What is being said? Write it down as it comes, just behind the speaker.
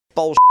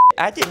Bullshit.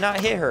 I did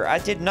not hit her. I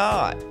did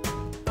not.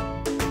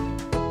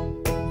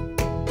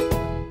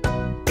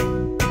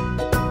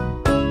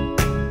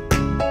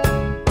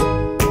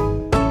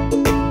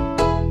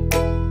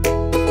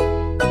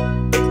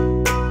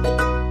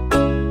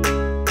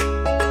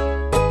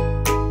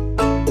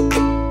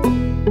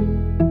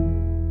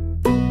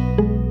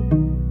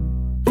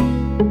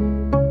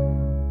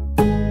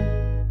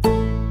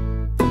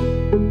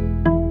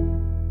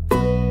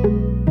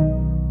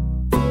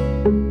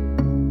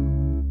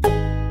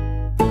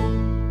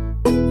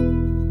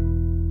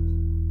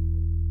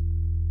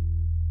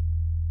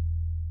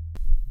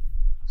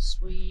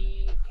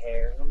 Sweet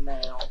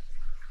caramel.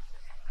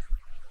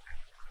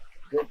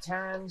 Good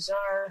times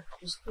are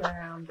just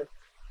around the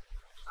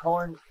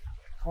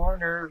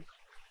corner.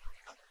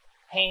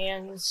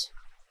 Hands.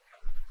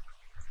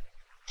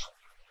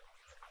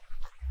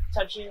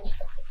 Touching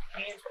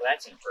hands. Well,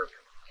 that's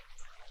imperfect.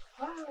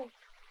 Oh.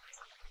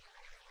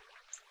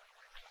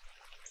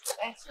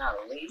 That's not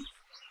a leaf.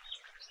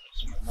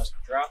 Someone must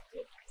have dropped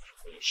it.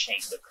 They're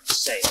ashamed of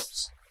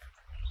themselves.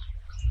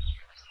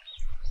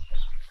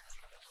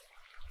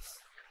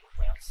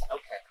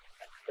 Okay.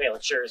 Well,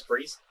 it sure is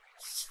breezy.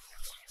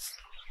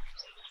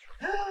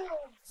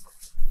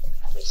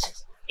 This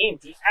is an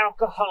empty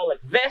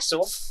alcoholic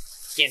vessel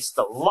against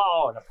the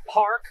law in a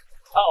park.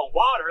 Oh,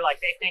 water, like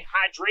they think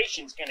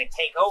hydration's gonna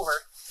take over.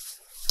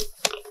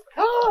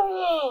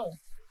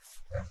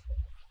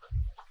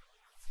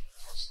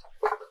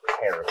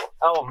 Terrible.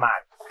 Oh my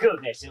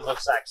goodness, it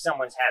looks like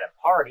someone's had a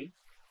party.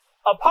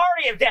 A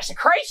party of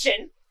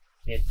desecration?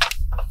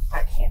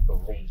 I can't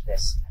believe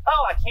this.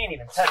 Oh, I can't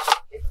even touch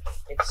it.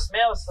 It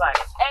smells like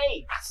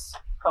eggs.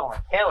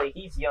 Calling Kelly,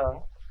 he's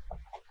young.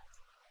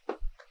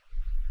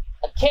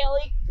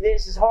 Kelly,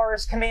 this is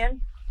Horace. Come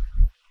in.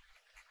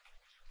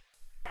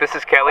 This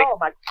is Kelly.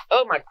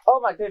 Oh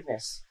my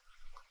goodness.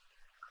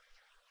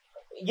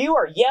 You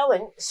are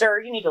yelling, sir.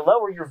 You need to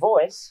lower your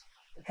voice.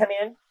 Come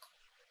in.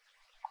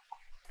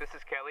 This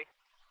is Kelly.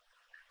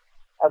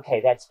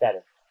 Okay, that's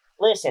better.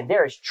 Listen,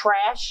 there is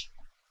trash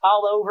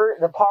all over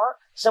the park.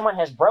 Someone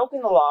has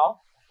broken the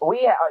law.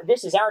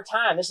 This is our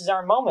time. This is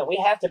our moment. We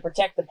have to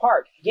protect the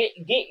park. Get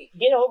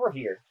over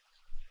here.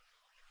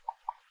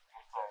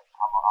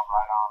 I'm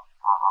right on.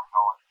 I'm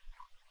going.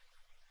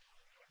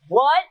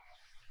 What?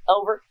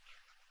 Over.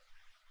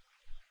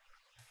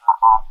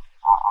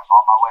 I'm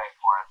on my way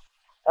for it.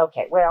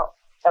 Okay, well,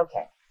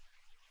 okay.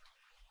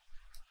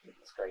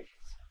 Goodness gracious.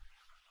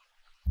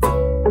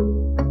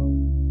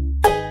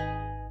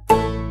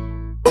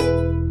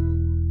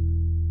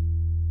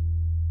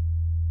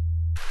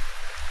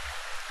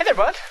 Hey there,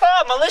 bud.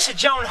 Oh, Melissa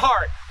Joan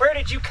Hart. Where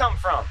did you come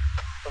from?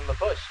 From the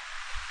bush.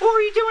 What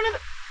were you doing in the...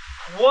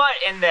 What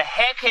in the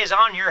heck is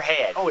on your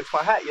head? Oh, it's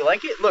my hat. You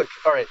like it? Look,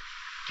 all right.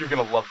 You're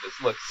gonna love this.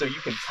 Look, so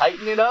you can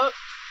tighten it up,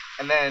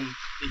 and then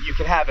you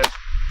can have it.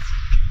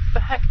 What the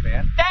heck,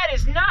 man? That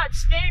is not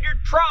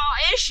standard PRA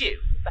issue.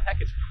 What the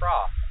heck is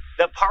PRA?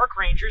 The Park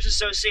Rangers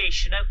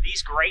Association of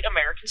these great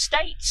American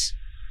states.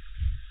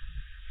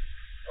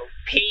 Oh.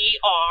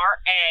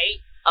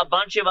 PRA, a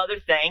bunch of other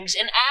things,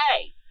 and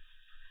A.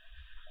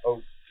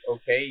 Oh,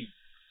 okay.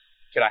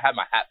 Could I have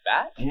my hat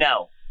back?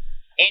 No.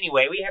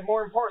 Anyway, we have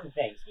more important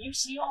things. Do you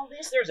see all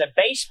this? There's a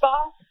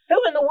baseball.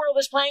 Who in the world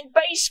is playing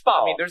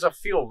baseball? I mean, there's a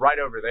field right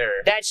over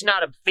there. That's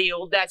not a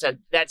field. That's a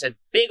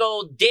big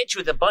old ditch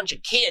with a bunch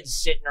of kids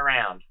sitting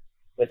around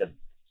with a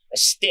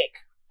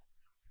stick.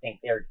 I think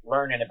they're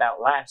learning about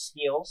life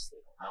skills. They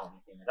don't know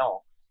anything at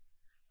all.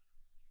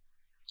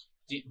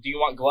 Do you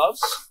want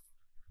gloves?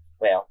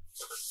 Well,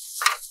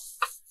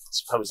 I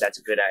suppose that's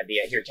a good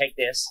idea. Here, take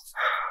this.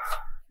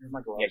 Here's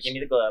my gloves. Here, give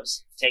me the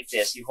gloves. Take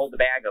this. You hold the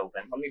bag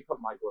open. Let me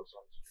put my gloves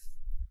on.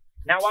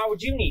 Now, why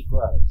would you need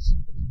gloves?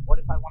 What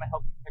if I want to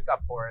help you pick up,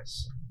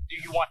 Horace? Do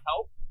you want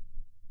help?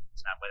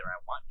 It's not whether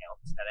I want help.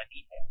 It's that I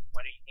need help.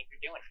 What do you think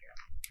you're doing here?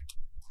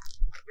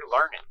 You're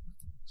learning.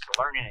 It's a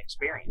learning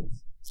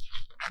experience.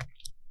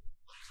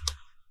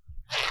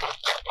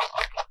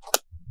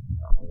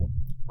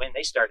 When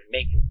they started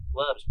making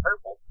gloves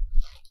purple.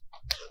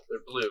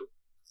 They're blue.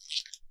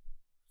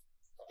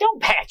 Don't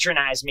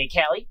patronize me,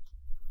 Kelly.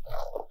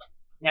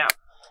 Now,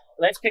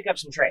 let's pick up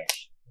some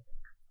trash.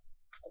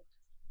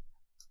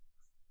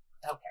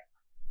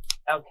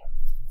 Okay.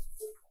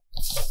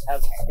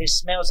 This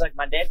smells like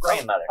my dead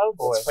grandmother. Oh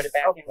boy. Let's put it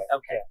back in.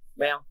 Okay.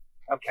 Well,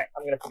 okay.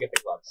 I'm gonna forget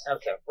the gloves.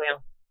 Okay.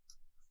 Well,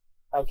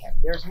 okay.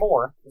 There's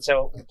more,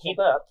 so keep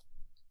up.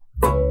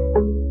 I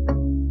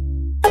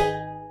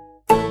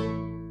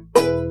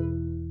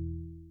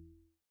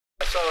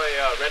saw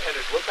a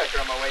red-headed woodpecker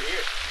on my way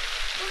here.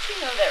 Don't you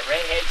know that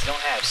redheads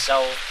don't have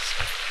souls?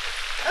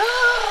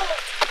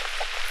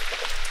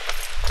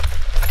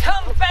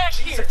 Come back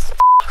here,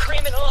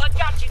 criminal! I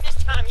got you this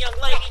time, young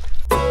lady.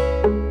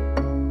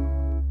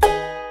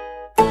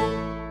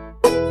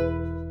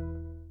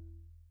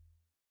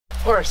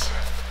 Horace,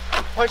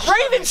 why'd you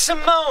Raven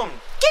Simone,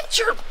 get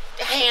your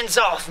hands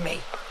off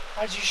me!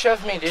 Why'd you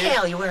shove me, dude?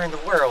 Kelly, where in the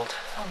world?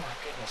 Oh my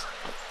goodness.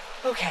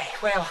 Okay,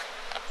 well,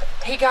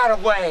 he got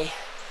away.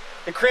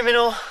 The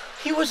criminal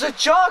He was a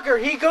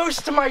jogger. He goes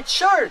to my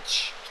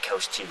church. He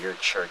goes to your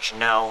church.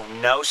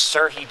 No,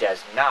 sir, he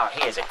does not.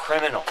 He is a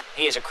criminal.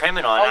 He is a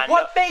criminal. On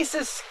what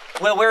basis?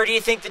 Well, where do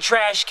you think the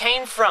trash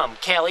came from,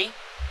 Kelly?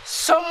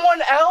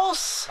 Someone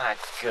else? My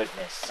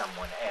goodness,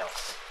 someone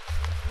else.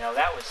 No,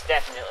 that was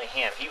definitely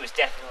him. He was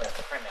definitely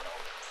a criminal.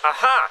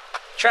 Aha!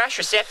 Trash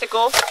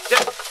receptacle.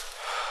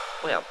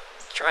 Well,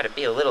 try to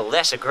be a little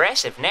less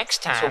aggressive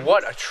next time. So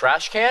what, a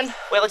trash can?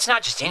 Well, it's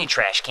not just any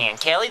trash can,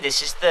 Kelly.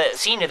 This is the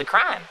scene of the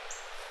crime.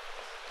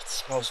 It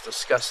smells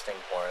disgusting,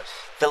 Horace.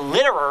 The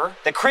litterer,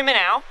 the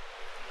criminal,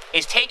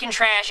 is taking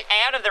trash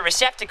out of the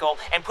receptacle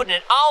and putting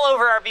it all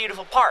over our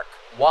beautiful park.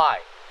 Why?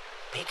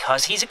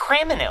 Because he's a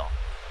criminal,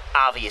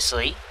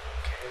 obviously.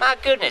 My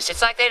goodness,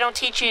 it's like they don't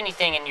teach you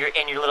anything in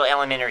your little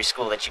elementary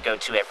school that you go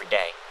to every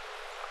day.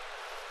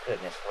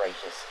 Goodness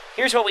gracious.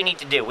 Here's what we need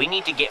to do. We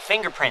need to get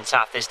fingerprints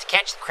off this to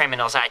catch the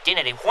criminal's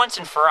identity once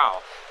and for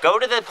all. Go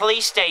to the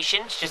police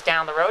station. It's just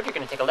down the road. You're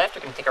going to take a left.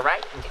 You're going to take a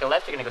right. You're going to take a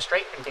left. You're going to go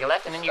straight. You're going to take a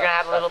left, and then you're going to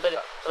have a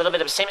little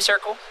bit of a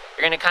semicircle.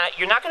 You're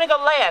not going to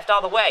go left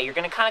all the way. You're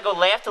going to kind of go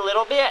left a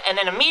little bit, and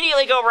then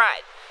immediately go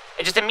right.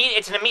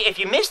 If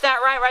you miss that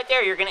right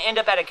there, you're going to end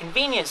up at a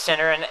convenience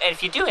center, and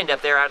if you do end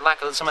up there, I'd like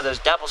some of those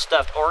double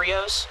stuffed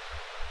Oreos.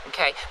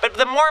 Okay, but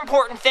the more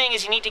important thing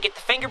is you need to get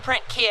the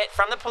fingerprint kit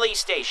from the police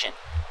station.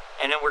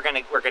 And then we're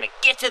gonna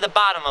get to the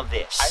bottom of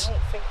this. I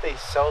don't think they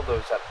sell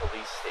those at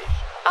police stations.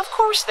 Of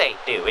course they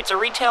do. It's a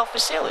retail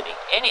facility.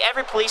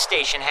 Every police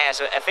station has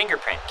a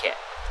fingerprint kit.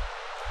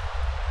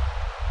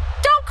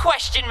 Don't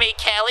question me,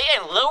 Kelly,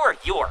 and lower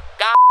your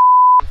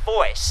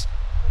voice.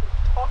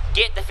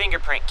 Get the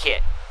fingerprint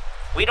kit.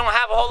 We don't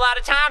have a whole lot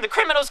of time. The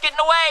criminal's getting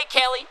away,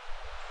 Kelly.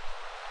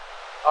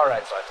 All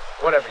right, bud.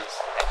 Whatever you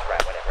say. That's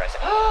right. Whatever I say.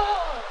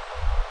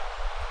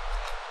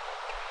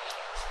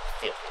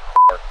 Filthy.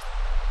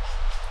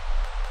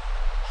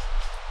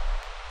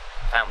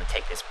 Finally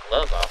take this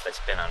glove off that's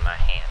been on my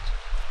hand.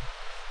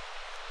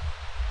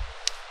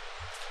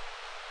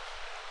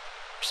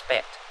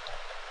 Respect.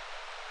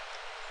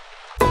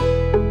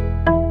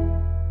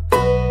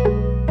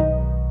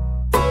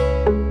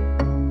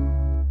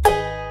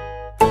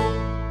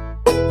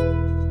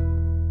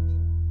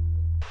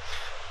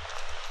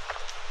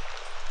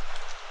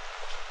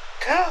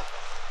 Go.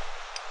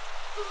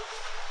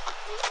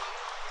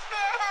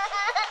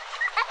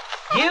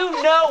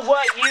 You know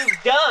what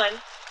you've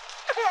done.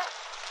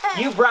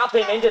 You brought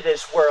them into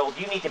this world.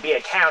 You need to be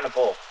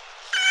accountable.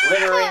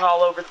 Littering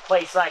all over the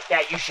place like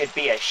that, you should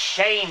be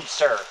ashamed,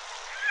 sir.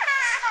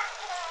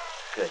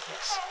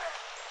 Goodness.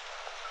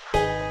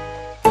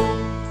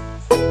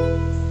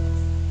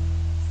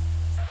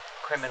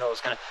 Criminal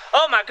is gonna...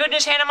 Oh my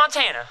goodness, Hannah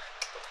Montana.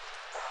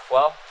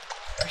 Well,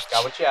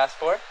 got what you asked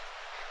for. Okay.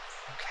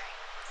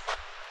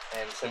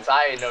 And since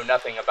I know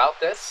nothing about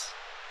this,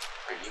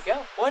 here you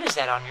go. What is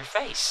that on your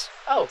face?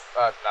 Oh,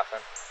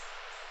 nothing.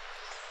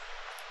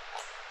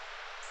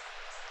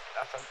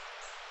 Nothing.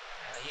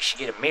 Well, you should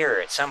get a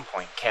mirror at some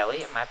point, Kelly.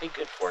 It might be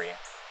good for you.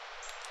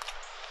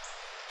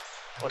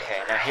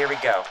 Okay, now here we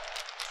go.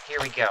 Here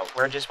we go.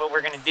 What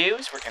we're gonna do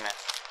is we're gonna...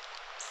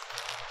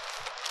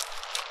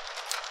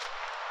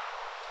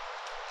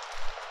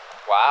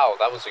 Wow,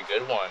 that was a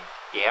good one.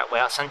 Yeah,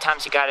 well,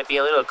 sometimes you gotta be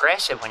a little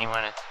aggressive when you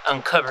wanna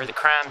uncover the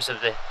crimes of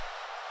the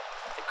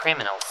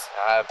criminals.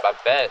 I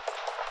bet.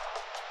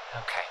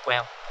 Okay,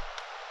 well...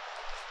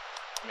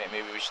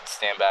 Maybe we should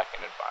stand back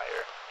and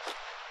admire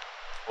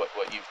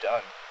what you've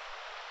done.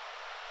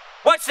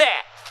 What's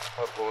that?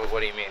 What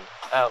do you mean?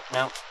 Oh,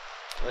 no.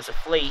 It was a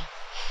flea.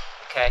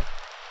 Okay.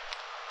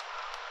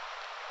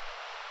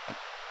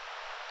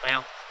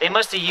 Well, they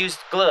must have used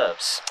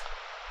gloves.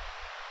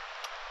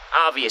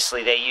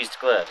 Obviously, they used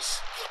gloves.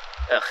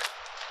 Ugh.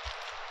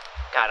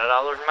 Got it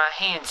all over my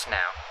hands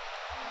now.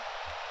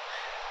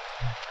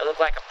 I look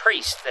like a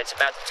priest that's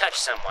about to touch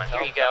someone.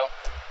 Here you go.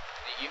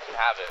 You can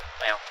have it.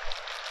 Well,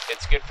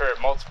 it's good for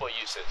multiple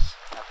uses.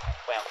 Okay,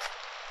 well.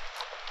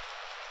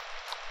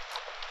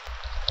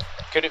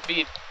 Could it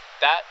be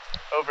that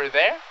over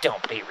there?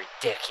 Don't be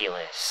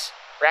ridiculous.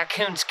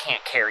 Raccoons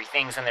can't carry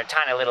things in their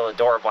tiny little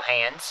adorable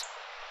hands.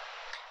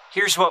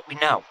 Here's what we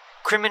know.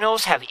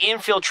 Criminals have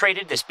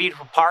infiltrated this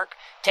beautiful park,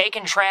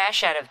 taken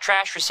trash out of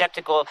trash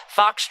receptacle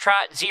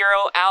Foxtrot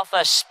 0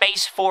 Alpha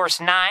Space Force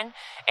 9,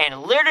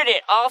 and littered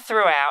it all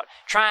throughout,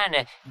 trying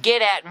to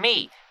get at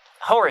me,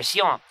 Horace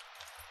Yount,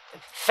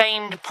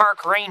 famed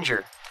park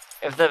ranger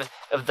of the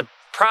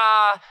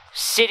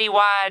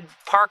citywide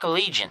park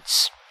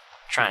allegiance.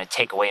 Trying to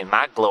take away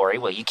my glory.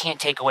 Well, you can't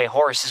take away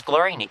Horace's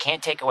glory, and you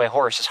can't take away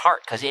Horace's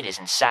heart, because it is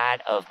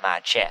inside of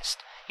my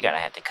chest. You gotta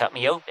have to cut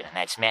me open, and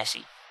that's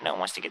messy. No one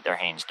wants to get their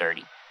hands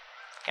dirty.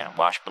 Gonna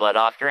wash blood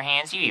off your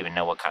hands. You even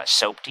know what kind of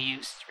soap to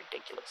use. It's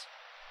ridiculous.